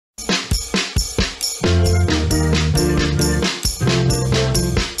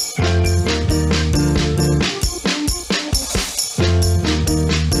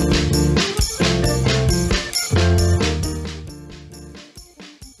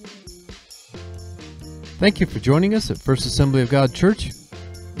Thank you for joining us at First Assembly of God Church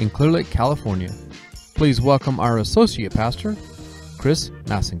in Clear Lake, California. Please welcome our Associate Pastor, Chris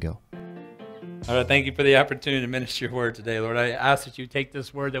Massingill. Lord, thank you for the opportunity to minister your word today, Lord. I ask that you take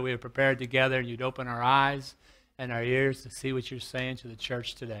this word that we have prepared together and you'd open our eyes and our ears to see what you're saying to the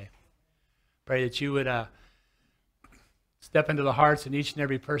church today. Pray that you would step into the hearts of each and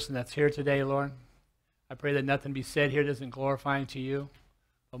every person that's here today, Lord. I pray that nothing be said here that isn't glorifying to you.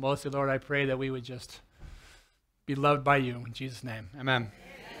 But mostly, Lord, I pray that we would just be loved by you. In Jesus' name, amen.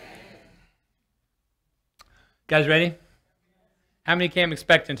 Guys ready? How many came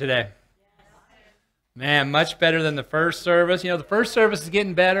expecting today? Man, much better than the first service. You know, the first service is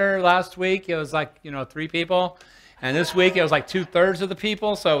getting better. Last week, it was like, 3 people. And this week, it was like 2/3 of the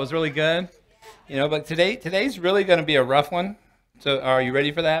people, so it was really good. But today's really going to be a rough one. So are you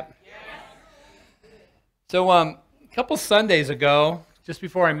ready for that? So a couple Sundays ago, just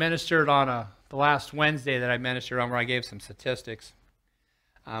before I ministered on the last Wednesday that I ministered on, where I gave some statistics,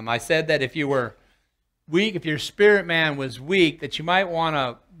 I said that if you were weak, if your spirit man was weak, that you might want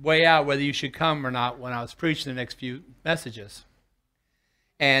to weigh out whether you should come or not when I was preaching the next few messages.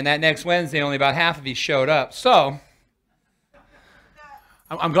 And that next Wednesday, only about half of you showed up. So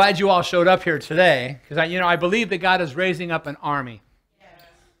I'm glad you all showed up here today, because I believe that God is raising up an army.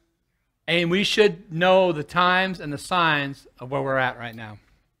 And we should know the times and the signs of where we're at right now.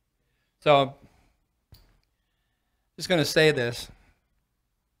 So, I'm just going to say this.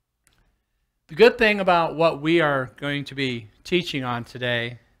 The good thing about what we are going to be teaching on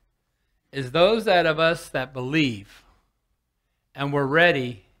today is those of us that believe and we're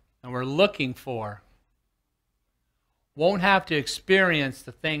ready and we're looking for won't have to experience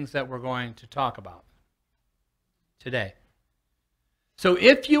the things that we're going to talk about today. So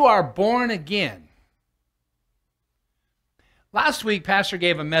if you are born again, last week Pastor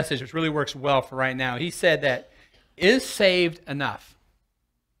gave a message which really works well for right now. He said that, is saved enough?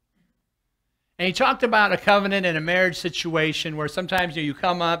 And he talked about a covenant and a marriage situation where sometimes you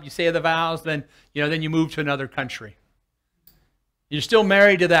come up, you say the vows, then you move to another country. You're still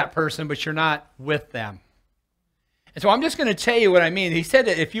married to that person, but you're not with them. And so I'm just going to tell you what I mean. He said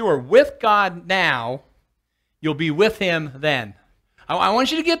that if you are with God now, you'll be with him then. I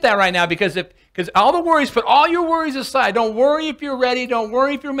want you to get that right now, because all the worries, put all your worries aside. Don't worry if you're ready. Don't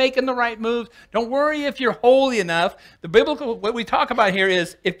worry if you're making the right moves. Don't worry if you're holy enough. The biblical, what we talk about here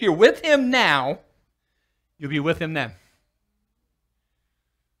is if you're with him now, you'll be with him then.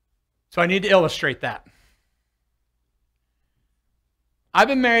 So I need to illustrate that. I've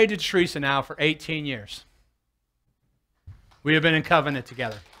been married to Teresa now for 18 years. We have been in covenant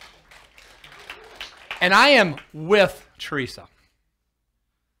together. And I am with Teresa.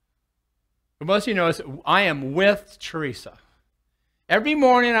 But most of you know, I am with Teresa. Every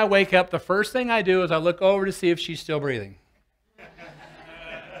morning I wake up, the first thing I do is I look over to see if she's still breathing.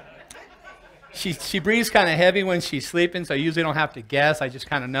 She breathes kind of heavy when she's sleeping, so I usually don't have to guess. I just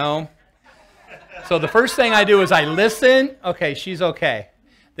kind of know. So the first thing I do is I listen. Okay, she's okay.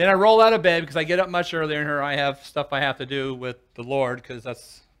 Then I roll out of bed because I get up much earlier than her. I have stuff I have to do with the Lord because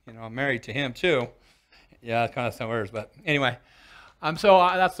that's, I'm married to him too. Yeah, it's kind of some words, but anyway. So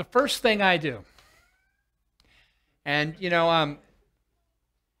that's the first thing I do. And,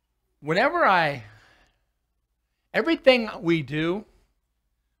 everything we do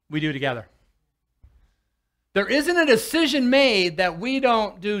together. There isn't a decision made that we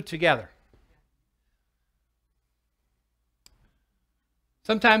don't do together.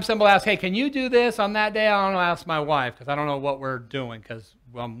 Sometimes somebody asks, hey, can you do this on that day? I don't know, ask my wife, because I don't know what we're doing, because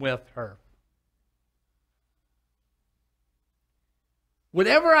I'm with her.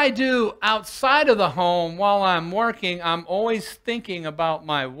 Whatever I do outside of the home while I'm working, I'm always thinking about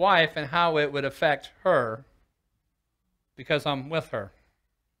my wife and how it would affect her because I'm with her.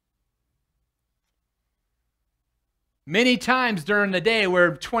 Many times during the day,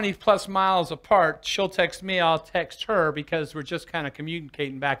 we're 20 plus miles apart. She'll text me, I'll text her, because we're just kind of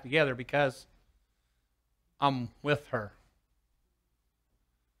communicating back together because I'm with her.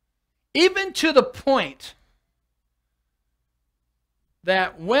 Even to the point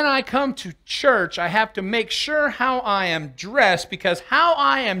that when I come to church, I have to make sure how I am dressed, because how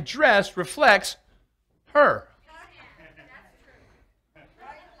I am dressed reflects her.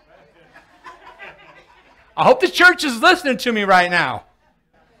 I hope the church is listening to me right now.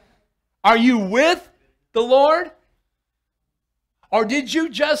 Are you with the Lord? Or did you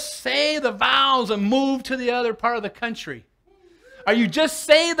just say the vows and move to the other part of the country? Are you just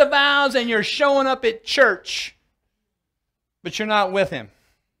say the vows and you're showing up at church, but you're not with him?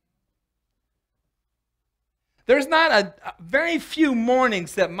 There's not very few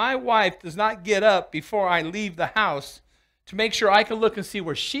mornings that my wife does not get up before I leave the house to make sure I can look and see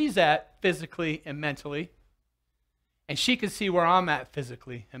where she's at physically and mentally, and she can see where I'm at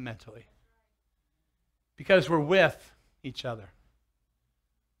physically and mentally, because we're with each other.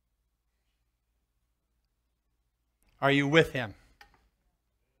 Are you with him?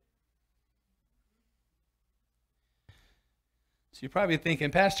 So you're probably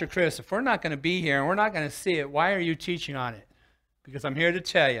thinking, Pastor Chris, if we're not going to be here and we're not going to see it, why are you teaching on it? Because I'm here to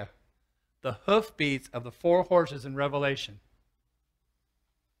tell you, the hoofbeats of the 4 horses in Revelation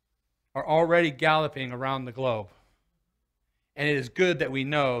are already galloping around the globe. And it is good that we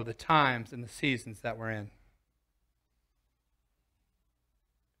know the times and the seasons that we're in.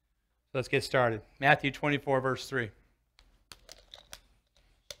 So let's get started. Matthew 24, verse 3.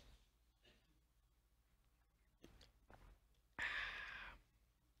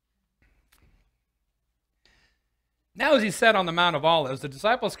 Now as he sat on the Mount of Olives, the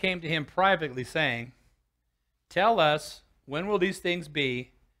disciples came to him privately, saying, "Tell us, when will these things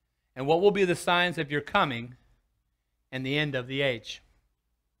be, and what will be the signs of your coming and the end of the age?"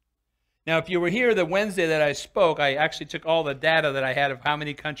 Now, if you were here the Wednesday that I spoke, I actually took all the data that I had of how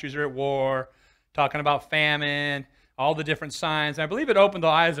many countries are at war, talking about famine, all the different signs. And I believe it opened the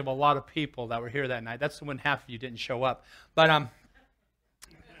eyes of a lot of people that were here that night. That's when half of you didn't show up. But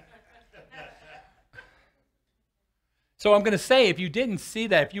so I'm going to say, if you didn't see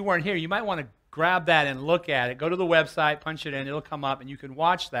that, if you weren't here, you might want to grab that and look at it. Go to the website, punch it in, it'll come up, and you can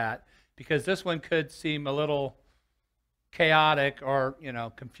watch that, because this one could seem a little chaotic or,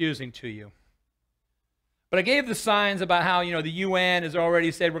 confusing to you. But I gave the signs about how, the UN has already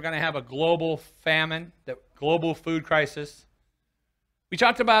said we're going to have a global famine, the global food crisis. We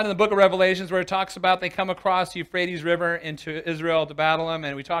talked about in the book of Revelations where it talks about they come across the Euphrates River into Israel to battle them,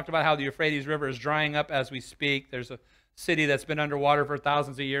 and we talked about how the Euphrates River is drying up as we speak. There's a city that's been underwater for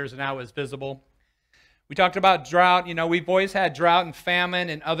thousands of years and now is visible. We talked about drought. We've always had drought and famine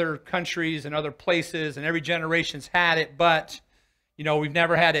in other countries and other places, and every generation's had it, but, we've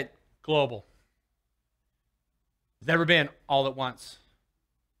never had it global. It's never been all at once.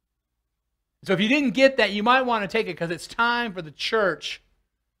 So if you didn't get that, you might want to take it, because it's time for the church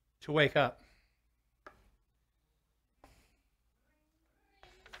to wake up.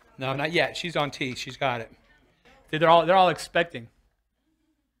 No, not yet. She's on T. She's got it. See, they're all expecting.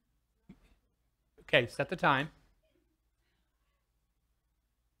 Okay, set the time.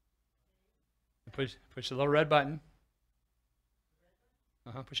 Push the little red button.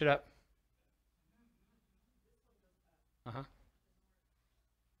 Push it up. Well,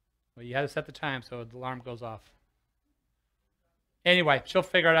 you had to set the time so the alarm goes off. Anyway, she'll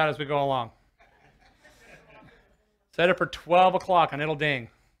figure it out as we go along. Set it for 12 o'clock and it'll ding.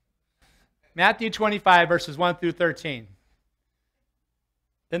 Matthew 25, verses 1 through 13.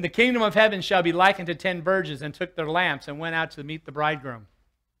 Then the kingdom of heaven shall be likened to 10 virgins, and took their lamps and went out to meet the bridegroom.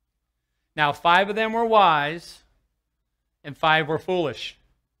 Now 5 of them were wise, and 5 were foolish.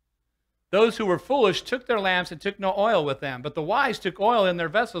 Those who were foolish took their lamps and took no oil with them, but the wise took oil in their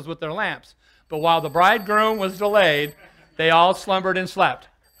vessels with their lamps. But while the bridegroom was delayed, they all slumbered and slept.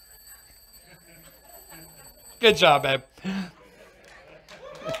 Good job, babe.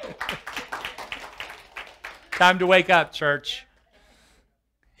 Time to wake up, church.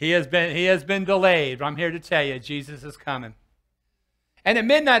 He has been delayed, but I'm here to tell you, Jesus is coming. And at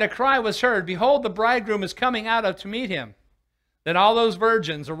midnight a cry was heard, "Behold, the bridegroom is coming out to meet him." Then all those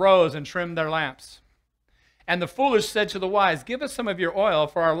virgins arose and trimmed their lamps. And the foolish said to the wise, "Give us some of your oil,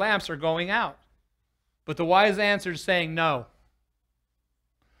 for our lamps are going out." But the wise answered, saying, "No,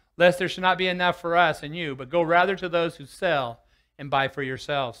 lest there should not be enough for us and you, but go rather to those who sell and buy for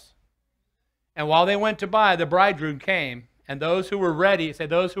yourselves." And while they went to buy, the bridegroom came, and those who were ready, say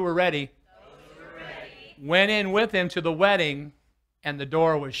those who were ready, went in with him to the wedding, and the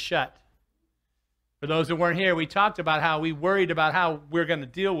door was shut. For those who weren't here, we talked about how we worried about how we're going to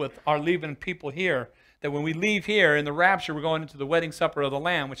deal with our leaving people here. That when we leave here in the rapture, we're going into the wedding supper of the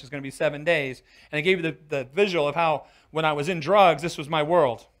Lamb, which is going to be 7 days. And I gave you the visual of how when I was in drugs, this was my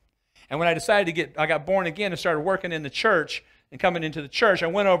world. And when I decided I got born again and started working in the church and coming into the church, I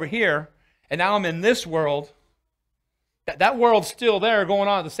went over here, and now I'm in this world. That world's still there going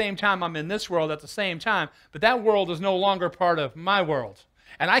on at the same time I'm in this world at the same time, but that world is no longer part of my world.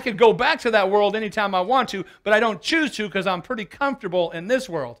 And I could go back to that world anytime I want to, but I don't choose to because I'm pretty comfortable in this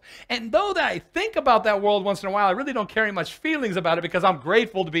world. And though that I think about that world once in a while, I really don't carry much feelings about it because I'm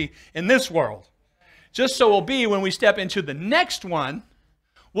grateful to be in this world. Just so will be when we step into the next one,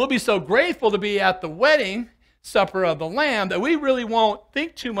 we'll be so grateful to be at the wedding supper of the Lamb that we really won't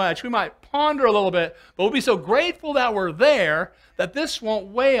think too much. We might ponder a little bit, but we'll be so grateful that we're there that this won't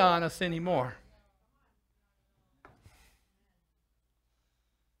weigh on us anymore.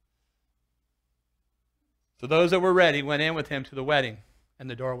 So those that were ready went in with him to the wedding, and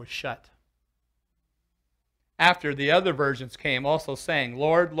the door was shut. After, the other virgins came, also saying,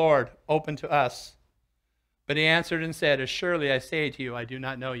 Lord, Lord, open to us. But he answered and said, Assuredly I say to you, I do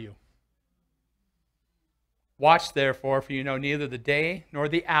not know you. Watch therefore, for you know neither the day nor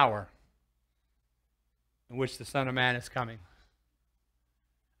the hour in which the Son of Man is coming.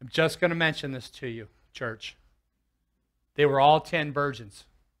 I'm just going to mention this to you, church. They were all 10 virgins.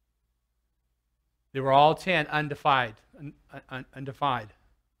 They were all 10 undefied. Undefied.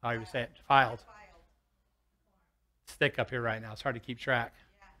 How do you say it? Defiled. It's thick up here right now. It's hard to keep track.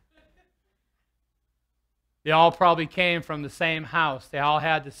 They all probably came from the same house. They all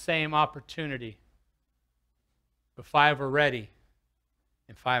had the same opportunity. But 5 were ready,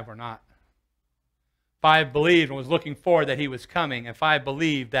 and 5 were not. 5 believed and was looking forward that he was coming, and 5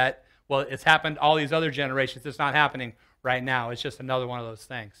 believed that, well, it's happened all these other generations. It's not happening right now. It's just another one of those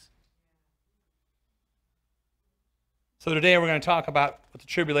things. So today we're going to talk about what the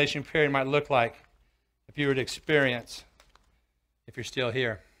tribulation period might look like if you were to experience, if you're still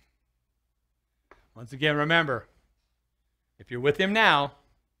here. Once again, remember, if you're with him now,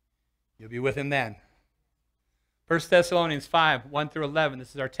 you'll be with him then. 1 Thessalonians 5, 1 through 11, this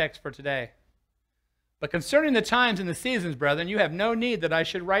is our text for today. But concerning the times and the seasons, brethren, you have no need that I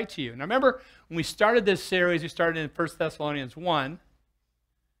should write to you. Now remember, when we started this series, we started in 1 Thessalonians 1,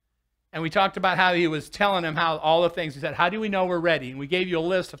 and we talked about how he was telling them how all the things. He said, how do we know we're ready? And we gave you a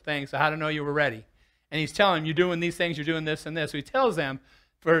list of things of how to know you were ready. And he's telling them, you're doing these things, you're doing this and this. So he tells them,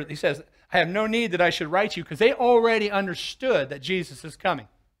 he says, I have no need that I should write you, because they already understood that Jesus is coming.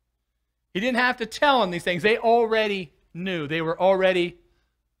 He didn't have to tell them these things. They already knew. They were already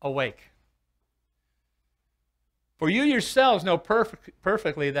awake. For you yourselves know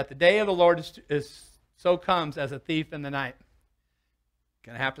perfectly that the day of the Lord so comes as a thief in the night.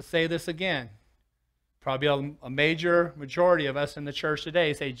 Going to have to say this again. Probably a major majority of us in the church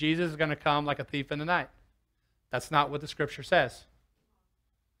today say Jesus is going to come like a thief in the night. That's not what the Scripture says.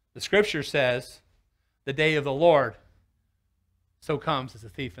 The Scripture says the day of the Lord so comes as a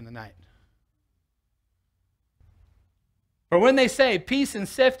thief in the night. For when they say peace and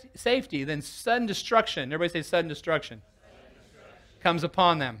safety, then sudden destruction, everybody say sudden destruction, comes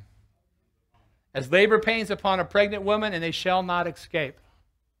upon them. As labor pains upon a pregnant woman, and they shall not escape.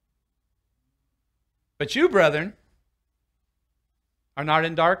 But you, brethren, are not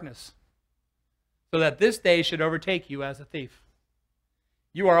in darkness, so that this day should overtake you as a thief.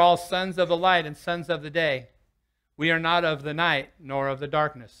 You are all sons of the light and sons of the day. We are not of the night nor of the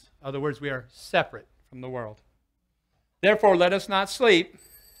darkness. In other words, we are separate from the world. Therefore, let us not sleep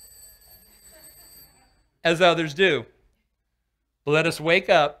as others do, but let us wake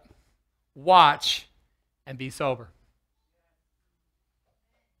up, watch, and be sober.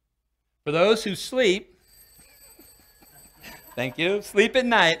 For those who sleep, thank you, sleep at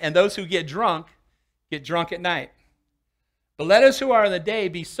night, and those who get drunk at night. But let us who are in the day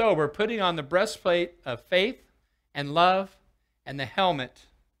be sober, putting on the breastplate of faith and love, and the helmet,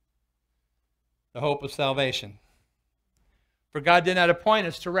 the hope of salvation. For God did not appoint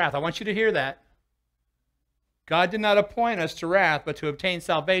us to wrath. I want you to hear that. God did not appoint us to wrath, but to obtain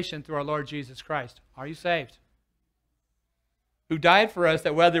salvation through our Lord Jesus Christ. Are you saved? Who died for us,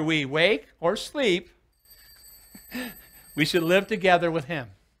 that whether we wake or sleep, we should live together with him.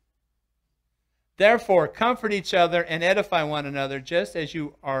 Therefore, comfort each other and edify one another, just as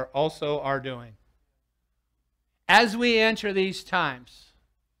you also are doing. As we enter these times,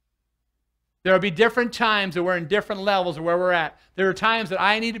 there will be different times that we're in different levels of where we're at. There are times that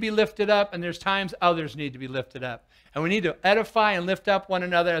I need to be lifted up, and there's times others need to be lifted up. And we need to edify and lift up one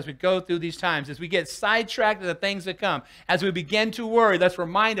another as we go through these times. As we get sidetracked to the things that come. As we begin to worry, let's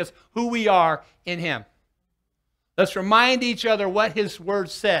remind us who we are in him. Let's remind each other what his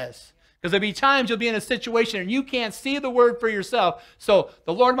word says. Because there'll be times you'll be in a situation and you can't see the word for yourself. So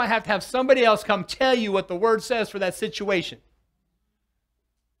the Lord might have to have somebody else come tell you what the word says for that situation.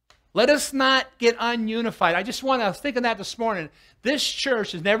 Let us not get ununified. I was thinking that this morning. This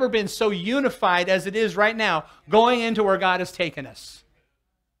church has never been so unified as it is right now, going into where God has taken us.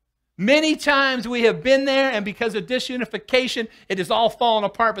 Many times we have been there, and because of disunification, it has all fallen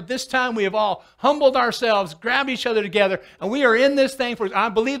apart. But this time we have all humbled ourselves, grabbed each other together, and we are in this thing. I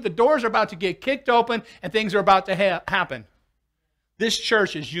believe the doors are about to get kicked open, and things are about to happen. This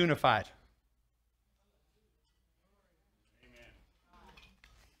church is unified.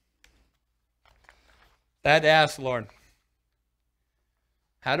 I had to ask the Lord,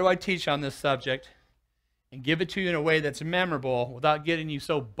 how do I teach on this subject and give it to you in a way that's memorable without getting you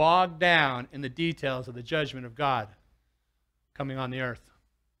so bogged down in the details of the judgment of God coming on the earth?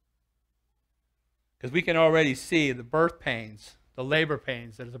 Because we can already see the birth pains, the labor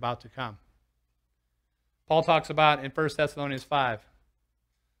pains that is about to come. Paul talks about in 1 Thessalonians 5.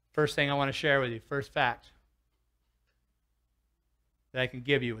 First thing I want to share with you, first fact that I can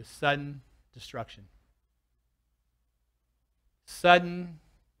give you is sudden destruction. Sudden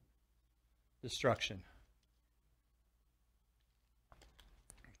destruction.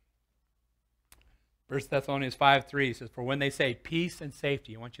 1 Thessalonians 5:3 says, "For when they say peace and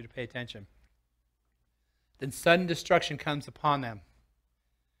safety," I want you to pay attention, "then sudden destruction comes upon them,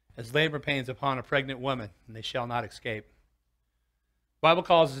 as labor pains upon a pregnant woman, and they shall not escape." The Bible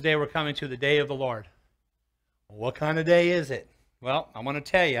calls this day we're coming to the day of the Lord. Well, what kind of day is it? Well, I want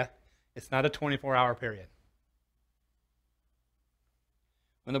to tell you, it's not a 24-hour period.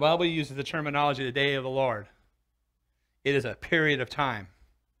 When the Bible uses the terminology, the day of the Lord, it is a period of time.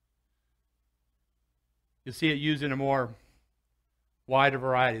 You'll see it used in a more wider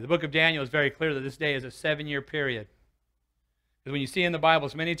variety. The book of Daniel is very clear that this day is a 7-year period. Because when you see in the Bible,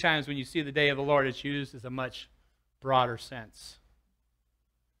 as many times when you see the day of the Lord, it's used as a much broader sense.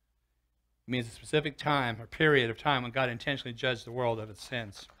 It means a specific time or period of time when God intentionally judged the world of its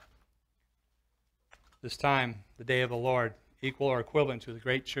sins. This time, the day of the Lord, equal or equivalent to the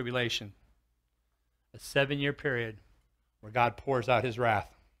Great Tribulation, a 7-year period where God pours out his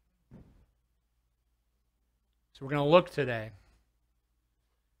wrath. So we're going to look today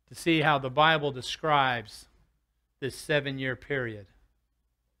to see how the Bible describes this 7-year period,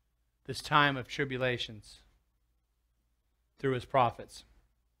 this time of tribulations, through his prophets.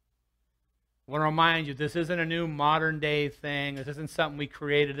 I want to remind you, this isn't a new modern day thing. This isn't something we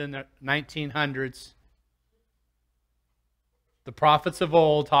created in the 1900s. The prophets of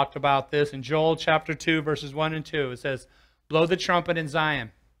old talked about this. In Joel chapter 2, verses 1 and 2, it says, "Blow the trumpet in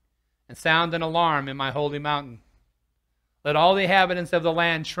Zion, and sound an alarm in my holy mountain. Let all the inhabitants of the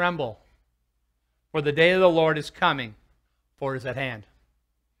land tremble, for the day of the Lord is coming, for it is at hand.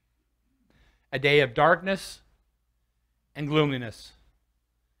 A day of darkness and gloominess,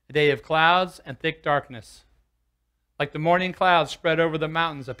 a day of clouds and thick darkness. Like the morning clouds spread over the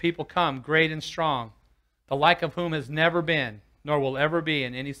mountains, a people come, great and strong, the like of whom has never been, nor will ever be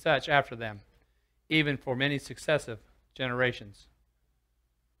in any such after them, even for many successive generations."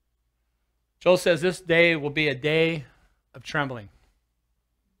 Joel says this day will be a day of trembling.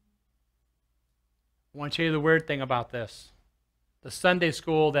 I want to tell you the weird thing about this. The Sunday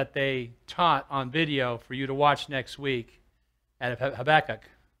school that they taught on video for you to watch next week at Habakkuk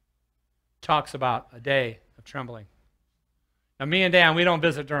talks about a day of trembling. Now, me and Dan, we don't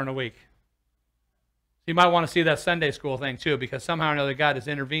visit during the week. You might want to see that Sunday school thing too, because somehow or another God has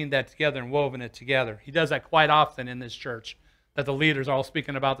intervened that together and woven it together. He does that quite often in this church, that the leaders are all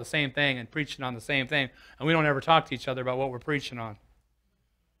speaking about the same thing and preaching on the same thing, and we don't ever talk to each other about what we're preaching on.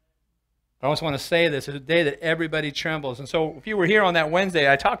 I just want to say this is a day that everybody trembles. And so if you were here on that Wednesday,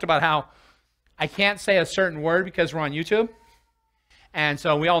 I talked about how I can't say a certain word because we're on YouTube. And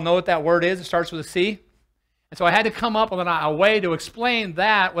so we all know what that word is. It starts with a C. And so I had to come up with a way to explain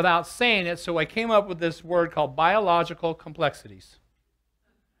that without saying it. So I came up with this word called biological complexities.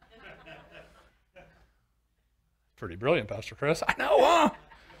 Pretty brilliant, Pastor Chris. I know, huh?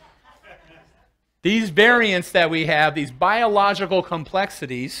 These variants that we have, these biological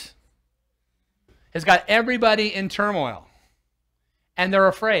complexities, has got everybody in turmoil. And they're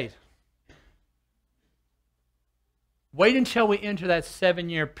afraid. Wait until we enter that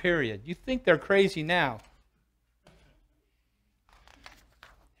 7-year period. You think they're crazy now.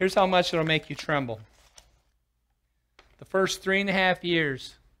 Here's how much it'll make you tremble. The first 3.5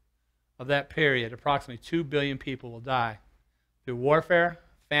 years of that period, approximately 2 billion people will die through warfare,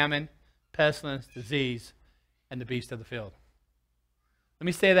 famine, pestilence, disease, and the beast of the field. Let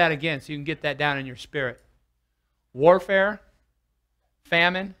me say that again so you can get that down in your spirit. Warfare,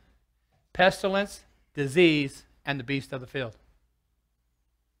 famine, pestilence, disease, and the beast of the field.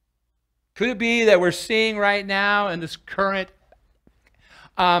 Could it be that we're seeing right now in this current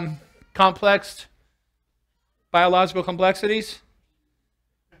complex biological complexities?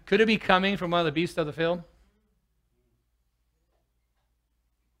 Could it be coming from one of the beasts of the field?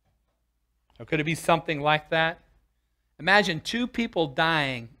 Or could it be something like that? Imagine 2 people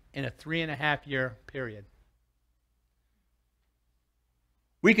dying in a 3.5-year period.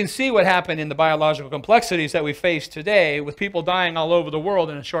 We can see what happened in the biological complexities that we face today with people dying all over the world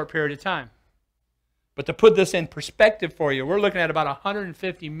in a short period of time. But to put this in perspective for you, we're looking at about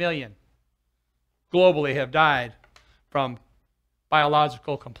 150 million globally have died from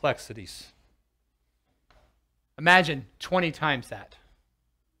biological complexities. Imagine 20 times that.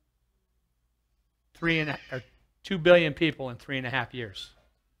 2 billion people in 3.5 years.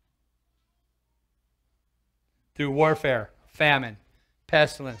 Through warfare, famine,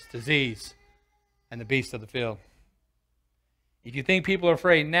 pestilence, disease, and the beasts of the field. If you think people are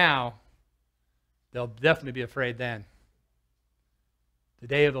afraid now, they'll definitely be afraid then. The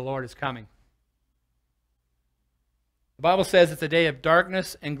day of the Lord is coming. The Bible says it's a day of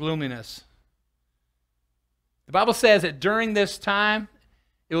darkness and gloominess. The Bible says that during this time,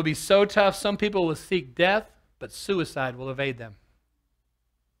 it will be so tough, some people will seek death, but suicide will evade them.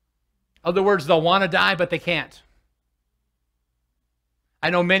 In other words, they'll want to die, but they can't. I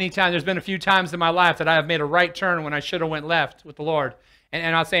know many times, there's been a few times in my life that I have made a right turn when I should have went left with the Lord. And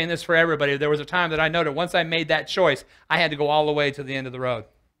I'm not saying this for everybody. There was a time that I know that once I made that choice, I had to go all the way to the end of the road.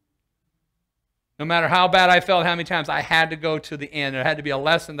 No matter how bad I felt, how many times, I had to go to the end. There had to be a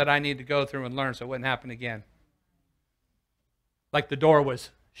lesson that I needed to go through and learn so it wouldn't happen again. Like the door was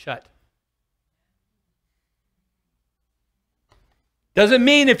shut. Doesn't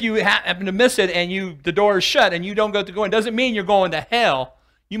mean if you happen to miss it and the door is shut and you don't go to go in, doesn't mean you're going to hell.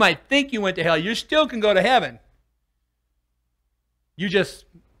 You might think you went to hell. You still can go to heaven. You just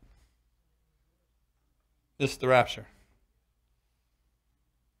missed the rapture.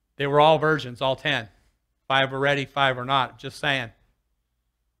 They were all virgins, all 10. 5 were ready, 5 were not. Just saying.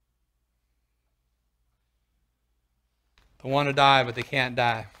 They want to die, but they can't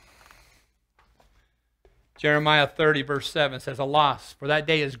die. Jeremiah 30, verse 7 says, Alas, for that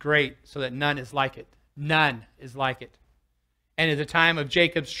day is great, so that none is like it. None is like it. And is a time of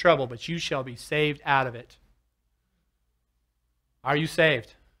Jacob's trouble, but you shall be saved out of it. Are you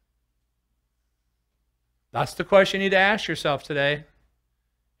saved? That's the question you need to ask yourself today.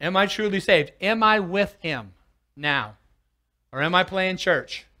 Am I truly saved? Am I with Him now? Or am I playing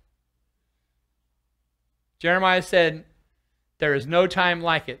church? Jeremiah said, there is no time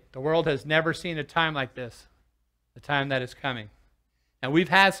like it. The world has never seen a time like this. The time that is coming. And we've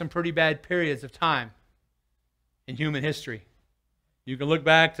had some pretty bad periods of time in human history. You can look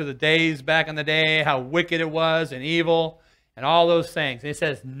back to the days back in the day, how wicked it was and evil and all those things. And it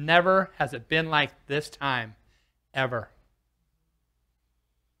says, never has it been like this time, ever.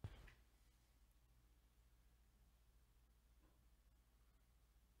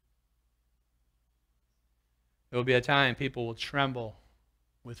 There will be a time people will tremble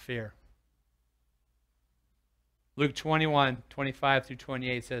with fear. Luke 21, 25 through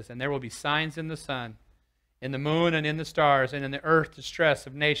 28 says, And there will be signs in the sun, in the moon and in the stars, and in the earth distress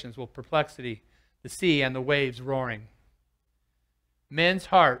of nations with perplexity, the sea and the waves roaring. Men's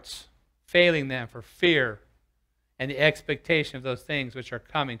hearts failing them for fear and the expectation of those things which are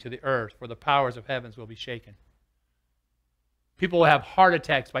coming to the earth, for the powers of heavens will be shaken. People will have heart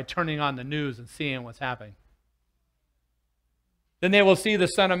attacks by turning on the news and seeing what's happening. Then they will see the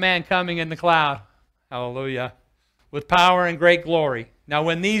Son of Man coming in the cloud. Hallelujah. With power and great glory. Now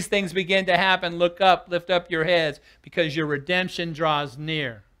when these things begin to happen, look up, lift up your heads, because your redemption draws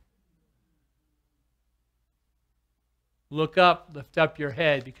near. Look up, lift up your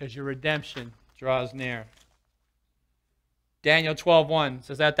head, because your redemption draws near. Daniel 12:1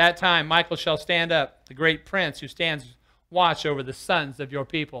 says, At that time Michael shall stand up, the great prince who stands watch over the sons of your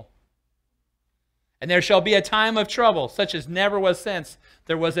people. And there shall be a time of trouble, such as never was since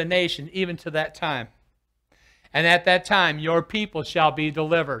there was a nation, even to that time. And at that time your people shall be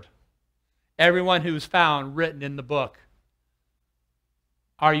delivered, everyone who is found written in the book.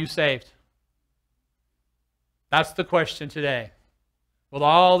 Are you saved? That's the question today. With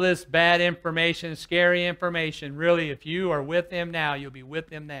all this bad information, scary information, really, if you are with Him now, you'll be with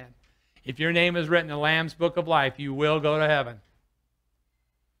Him then. If your name is written in the Lamb's Book of Life, you will go to heaven.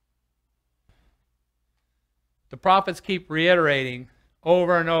 The prophets keep reiterating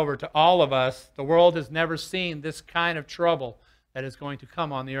over and over to all of us, the world has never seen this kind of trouble that is going to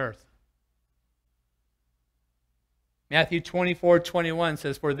come on the earth. Matthew 24:21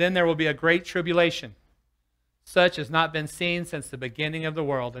 says, For then there will be a great tribulation, such as not been seen since the beginning of the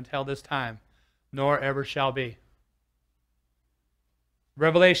world until this time, nor ever shall be.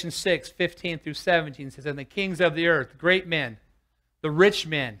 Revelation 6:15 through 17 says, And the kings of the earth, great men, the rich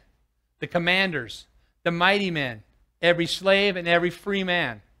men, the commanders, the mighty men, every slave and every free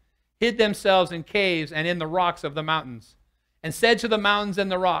man, hid themselves in caves and in the rocks of the mountains, and said to the mountains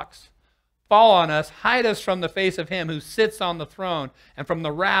and the rocks, Fall on us, hide us from the face of Him who sits on the throne, and from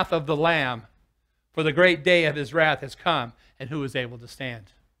the wrath of the Lamb. For the great day of His wrath has come, and who is able to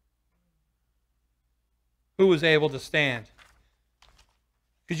stand? Who is able to stand?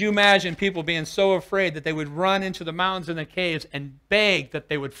 Could you imagine people being so afraid that they would run into the mountains and the caves and beg that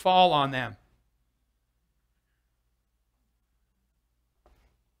they would fall on them?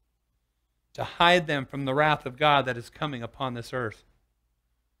 To hide them from the wrath of God that is coming upon this earth.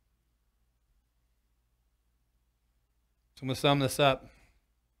 So I'm going to sum this up.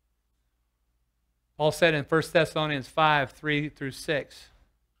 Paul said in 1 Thessalonians 5, 3 through 6,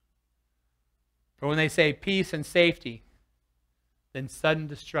 for when they say peace and safety, then sudden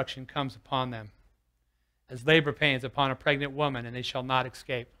destruction comes upon them, as labor pains upon a pregnant woman, and they shall not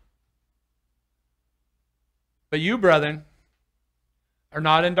escape. But you, brethren, are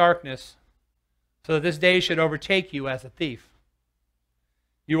not in darkness, so that this day should overtake you as a thief.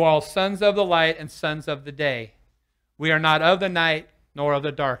 You are all sons of the light and sons of the day. We are not of the night nor of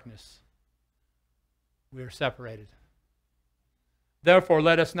the darkness. We are separated. Therefore,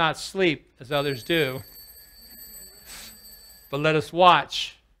 let us not sleep as others do, but let us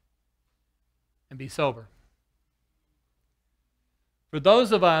watch and be sober. For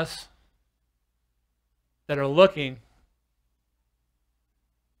those of us that are looking,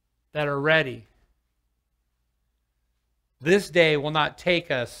 that are ready, this day will not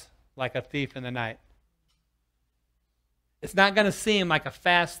take us like a thief in the night. It's not going to seem like a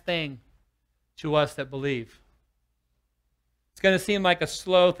fast thing to us that believe. It's going to seem like a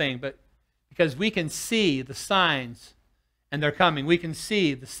slow thing, but because we can see the signs and they're coming. We can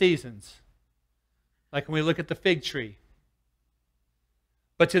see the seasons. Like when we look at the fig tree.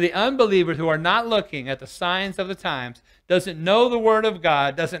 But to the unbelievers who are not looking at the signs of the times, doesn't know the Word of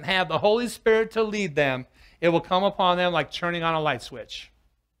God, doesn't have the Holy Spirit to lead them, it will come upon them like turning on a light switch.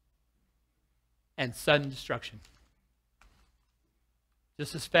 And sudden destruction.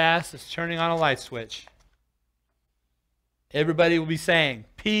 Just as fast as turning on a light switch. Everybody will be saying,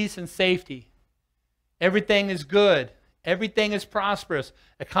 peace and safety. Everything is good. Everything is prosperous.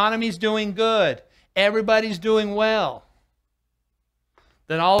 Economy's doing good. Everybody's doing well.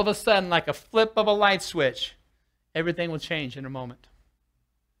 Then all of a sudden, like a flip of a light switch, everything will change in a moment.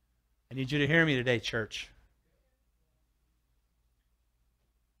 I need you to hear me today, church.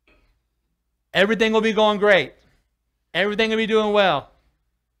 Everything will be going great. Everything will be doing well.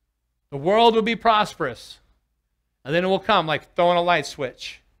 The world will be prosperous. And then it will come like throwing a light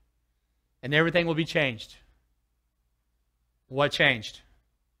switch. And everything will be changed. What changed?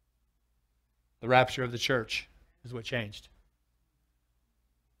 The rapture of the church is what changed.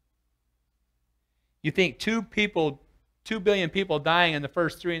 You think 2 billion people dying in the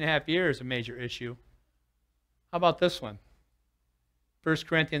first 3.5 years is a major issue. How about this one? 1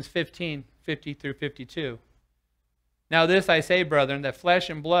 Corinthians 15, 50 through 52. Now this I say, brethren, that flesh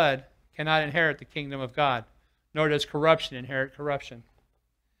and blood cannot inherit the kingdom of God, nor does corruption inherit corruption.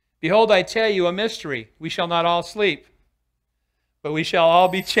 Behold, I tell you a mystery. We shall not all sleep, but we shall all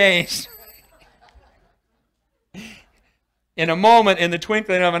be changed. In a moment, in the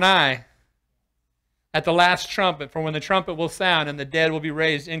twinkling of an eye, at the last trumpet, for when the trumpet will sound, and the dead will be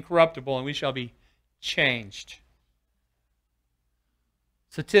raised incorruptible, and we shall be changed.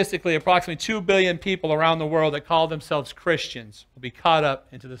 Statistically, approximately 2 billion people around the world that call themselves Christians will be caught up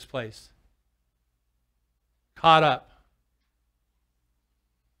into this place. Caught up.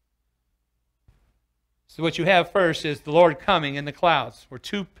 So what you have first is the Lord coming in the clouds, where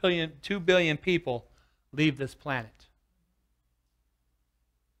 2 billion people leave this planet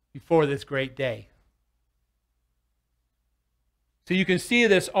before this great day. So you can see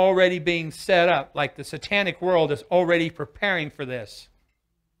this already being set up, like the satanic world is already preparing for this.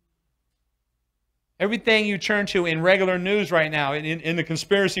 Everything you turn to in regular news right now, in the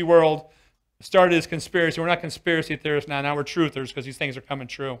conspiracy world, started as conspiracy. We're not conspiracy theorists now. Now we're truthers because these things are coming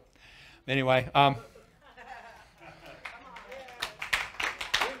true. Anyway.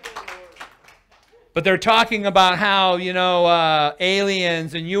 But they're talking about how,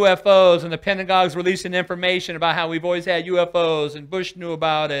 aliens and UFOs, and the Pentagon's releasing information about how we've always had UFOs, and Bush knew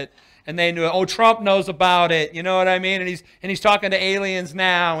about it, and they knew it. Oh, Trump knows about it, you know what I mean? And he's talking to aliens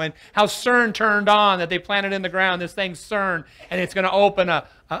now, and how CERN turned on, that they planted in the ground, this thing CERN, and it's going to open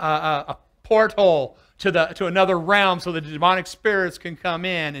a porthole to another realm so the demonic spirits can come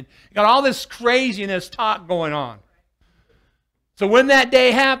in. And you got all this craziness talk going on. So when that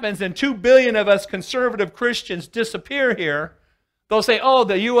day happens and 2 billion of us conservative Christians disappear here, they'll say, oh,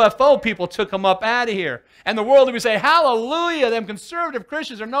 the UFO people took them up out of here. And the world will say, hallelujah, them conservative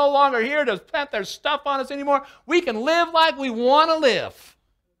Christians are no longer here to plant their stuff on us anymore. We can live like we want to live.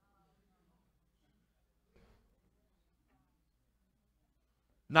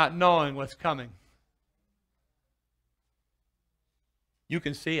 Not knowing what's coming. You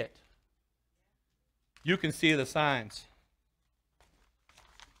can see it. You can see the signs.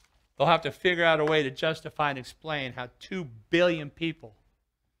 They'll have to figure out a way to justify and explain how 2 billion people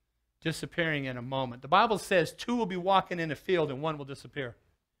disappearing in a moment. The Bible says 2 will be walking in a field and 1 will disappear.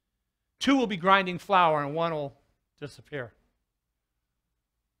 2 will be grinding flour and 1 will disappear.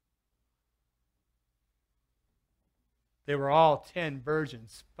 They were all 10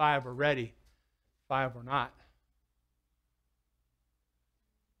 virgins. 5 were ready, 5 were not.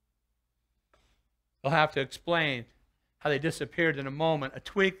 They'll have to explain how they disappeared in a moment, a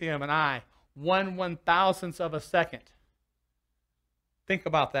twinkling of an eye, 1/1000th of a second. Think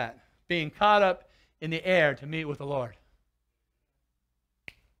about that. Being caught up in the air to meet with the Lord.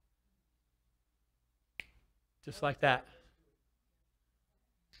 Just like that.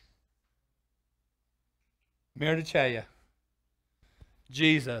 I'm here to tell you,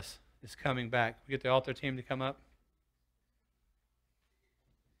 Jesus is coming back. We get the altar team to come up.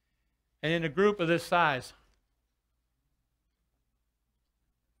 And in a group of this size,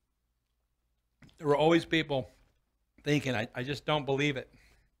 there were always people thinking, I just don't believe it.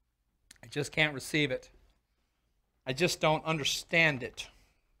 I just can't receive it. I just don't understand it.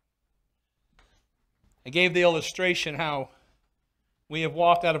 I gave the illustration how we have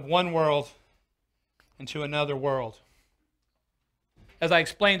walked out of one world into another world. As I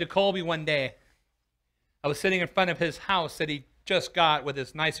explained to Colby one day, I was sitting in front of his house that he just got with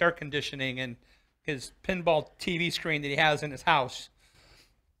his nice air conditioning and his pinball TV screen that he has in his house.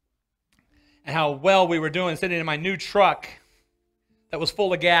 And how well we were doing sitting in my new truck that was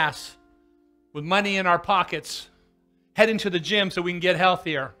full of gas with money in our pockets, heading to the gym so we can get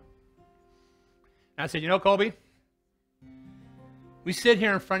healthier. And I said, you know, Colby, we sit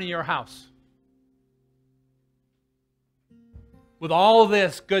here in front of your house with all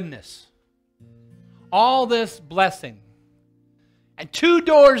this goodness, all this blessing. And 2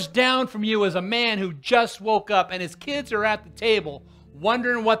 doors down from you is a man who just woke up and his kids are at the table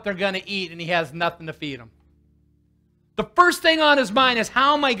wondering what they're going to eat and he has nothing to feed them. The first thing on his mind is,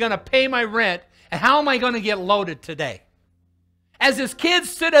 how am I going to pay my rent and how am I going to get loaded today? As his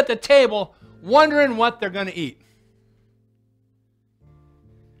kids sit at the table wondering what they're going to eat.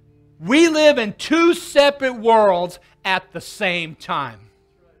 We live in 2 separate worlds at the same time.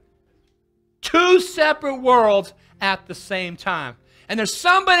 2 separate worlds at the same time. And there's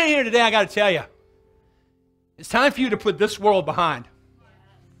somebody here today, I got to tell you, it's time for you to put this world behind.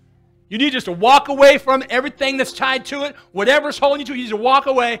 You need just to walk away from everything that's tied to it, whatever's holding you to it. You need to walk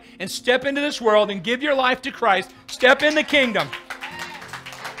away and step into this world and give your life to Christ. Step in the kingdom.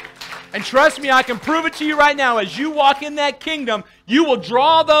 And trust me, I can prove it to you right now. As you walk in that kingdom, you will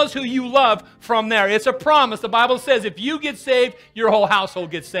draw those who you love from there. It's a promise. The Bible says if you get saved, your whole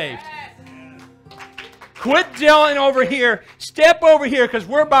household gets saved. Quit dealing over here. Step over here, because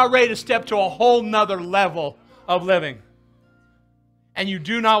we're about ready to step to a whole nother level of living. And you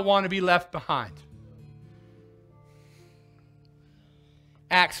do not want to be left behind.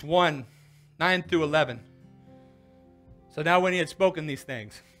 Acts 1, 9 through 11. So now when he had spoken these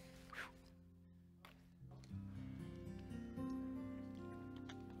things,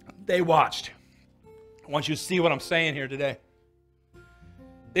 they watched. I want you to see what I'm saying here today.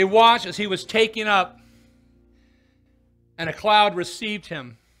 They watched as he was taken up, and a cloud received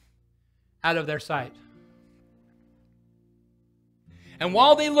him out of their sight. And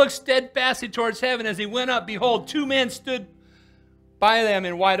while they looked steadfastly towards heaven as he went up, behold, 2 men stood by them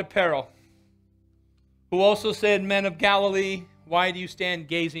in white apparel, who also said, Men of Galilee, why do you stand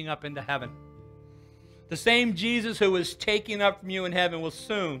gazing up into heaven? The same Jesus who was taken up from you in heaven will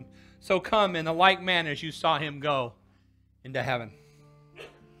soon so come in the like manner as you saw him go into heaven.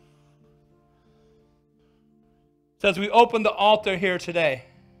 So as we open the altar here today,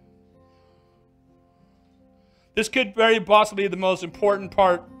 this could very possibly be the most important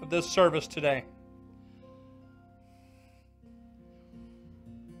part of this service today.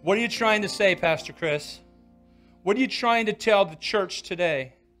 What are you trying to say, Pastor Chris? What are you trying to tell the church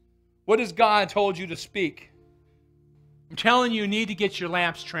today? What has God told you to speak? I'm telling you, you need to get your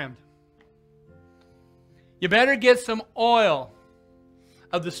lamps trimmed. You better get some oil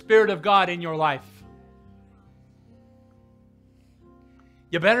of the Spirit of God in your life.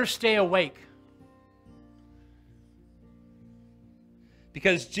 You better stay awake.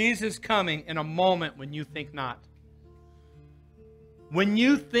 Because Jesus is coming in a moment when you think not. When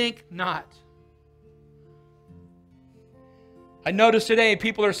you think not. I noticed today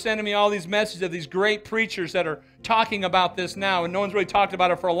people are sending me all these messages of these great preachers that are talking about this now, and no one's really talked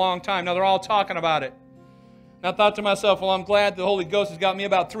about it for a long time. Now they're all talking about it. And I thought to myself, well, I'm glad the Holy Ghost has got me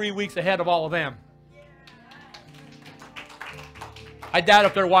about 3 weeks ahead of all of them. I doubt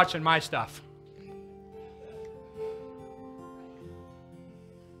if they're watching my stuff.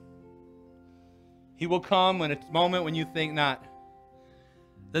 He will come when it's a moment when you think not.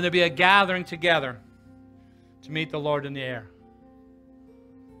 Then there'll be a gathering together to meet the Lord in the air.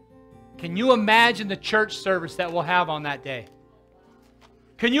 Can you imagine the church service that we'll have on that day?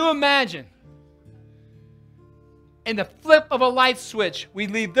 Can you imagine? In the flip of a light switch, we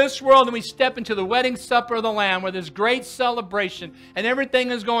leave this world and we step into the wedding supper of the Lamb where there's great celebration and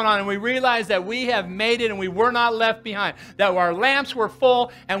everything is going on, and we realize that we have made it and we were not left behind, that our lamps were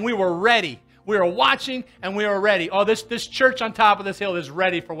full and we were ready. We were watching and we were ready. Oh, this church on top of this hill is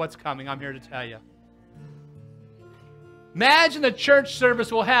ready for what's coming, I'm here to tell you. Imagine the church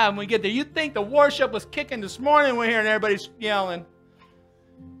service we'll have when we get there. You think the worship was kicking this morning, we're hearing everybody's yelling.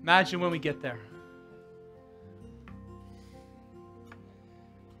 Imagine when we get there.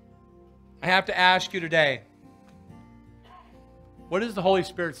 I have to ask you today, what is the Holy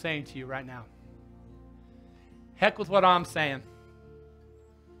Spirit saying to you right now? Heck with what I'm saying.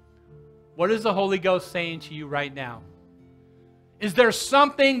 What is the Holy Ghost saying to you right now? Is there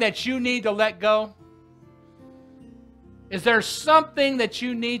something that you need to let go? Is there something that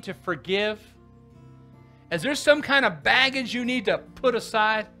you need to forgive? Is there some kind of baggage you need to put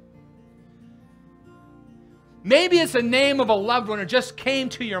aside? Maybe it's the name of a loved one that just came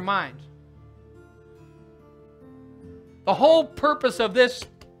to your mind. The whole purpose of this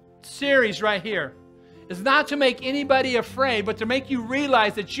series right here is not to make anybody afraid, but to make you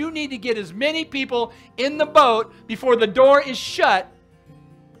realize that you need to get as many people in the boat before the door is shut.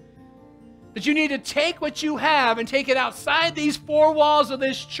 That you need to take what you have and take it outside these four walls of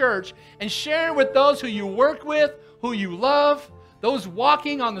this church and share it with those who you work with, who you love, those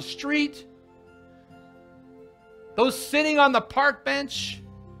walking on the street, those sitting on the park bench.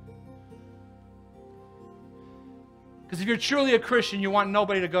 Because if you're truly a Christian, you want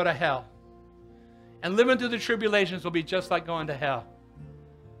nobody to go to hell. And living through the tribulations will be just like going to hell.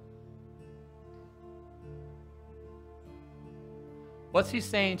 What's He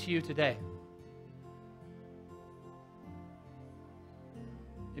saying to you today?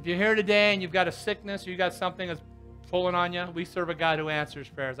 If you're here today and you've got a sickness or you've got something that's pulling on you, we serve a God who answers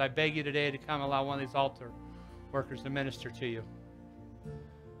prayers. I beg you today to come and allow one of these altar workers to minister to you.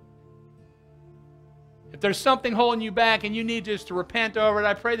 If there's something holding you back and you need just to repent over it,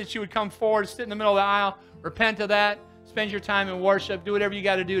 I pray that you would come forward, sit in the middle of the aisle, repent of that, spend your time in worship, do whatever you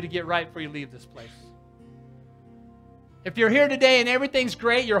got to do to get right before you leave this place. If you're here today and everything's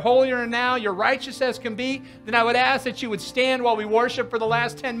great, you're holier than now, you're righteous as can be, then I would ask that you would stand while we worship for the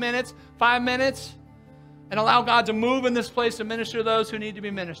last 10 minutes, 5 minutes, and allow God to move in this place and minister to those who need to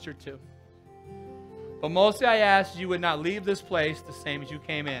be ministered to. But mostly I ask you would not leave this place the same as you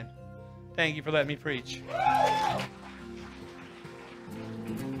came in. Thank you for letting me preach.